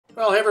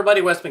Well, hey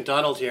everybody, West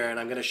McDonald here, and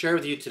I'm going to share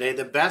with you today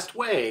the best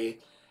way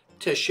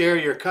to share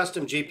your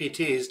custom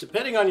GPTs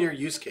depending on your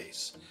use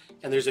case.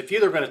 And there's a few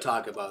that we're going to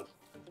talk about.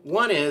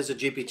 One is a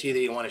GPT that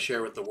you want to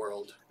share with the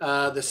world.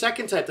 The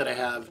second type that I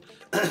have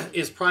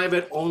is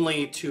private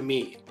only to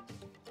me.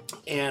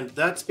 And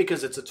that's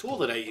because it's a tool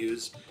that I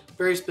use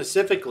very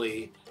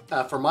specifically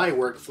for my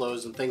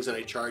workflows and things that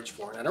I charge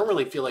for. And I don't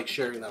really feel like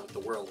sharing that with the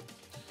world.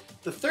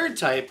 The third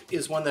type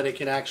is one that I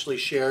can actually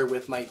share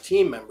with my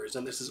team members,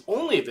 and this is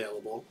only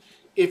available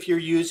if you're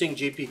using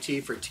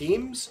GPT for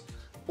Teams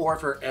or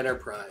for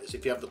Enterprise.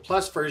 If you have the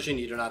Plus version,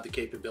 you don't have the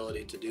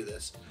capability to do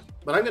this.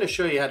 But I'm going to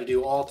show you how to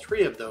do all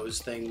three of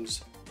those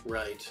things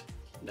right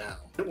now.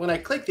 When I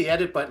click the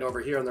Edit button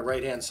over here on the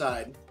right-hand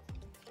side,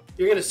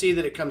 you're going to see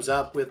that it comes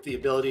up with the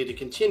ability to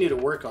continue to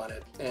work on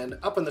it. And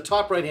up in the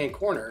top right-hand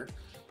corner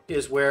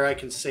is where I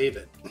can save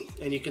it.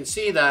 And you can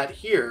see that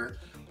here,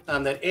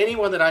 that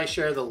anyone that I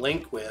share the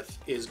link with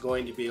is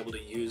going to be able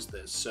to use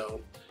this. So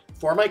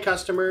for my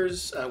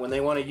customers, when they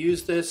want to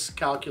use this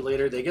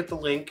calculator, they get the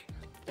link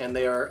and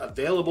they are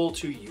available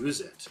to use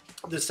it.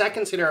 The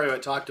second scenario I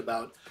talked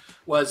about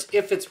was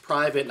if it's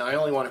private and I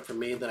only want it for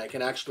me, then I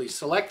can actually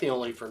select the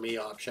only for me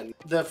option.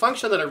 The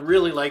function that I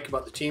really like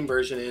about the team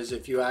version is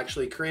if you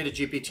actually create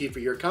a GPT for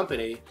your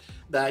company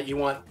that you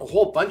want a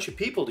whole bunch of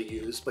people to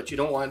use, but you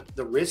don't want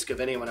the risk of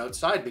anyone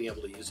outside being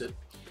able to use it,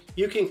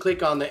 you can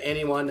click on the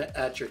anyone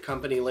at your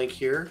company link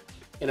here,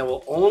 and it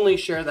will only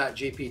share that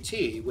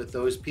GPT with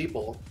those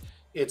people.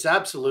 It's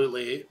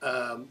absolutely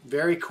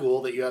very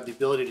cool that you have the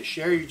ability to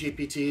share your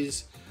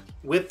GPTs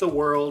with the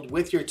world,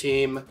 with your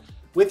team,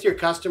 with your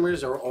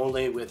customers, or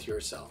only with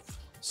yourself.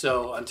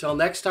 So until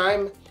next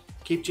time,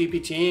 keep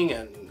GPTing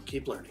and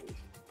keep learning.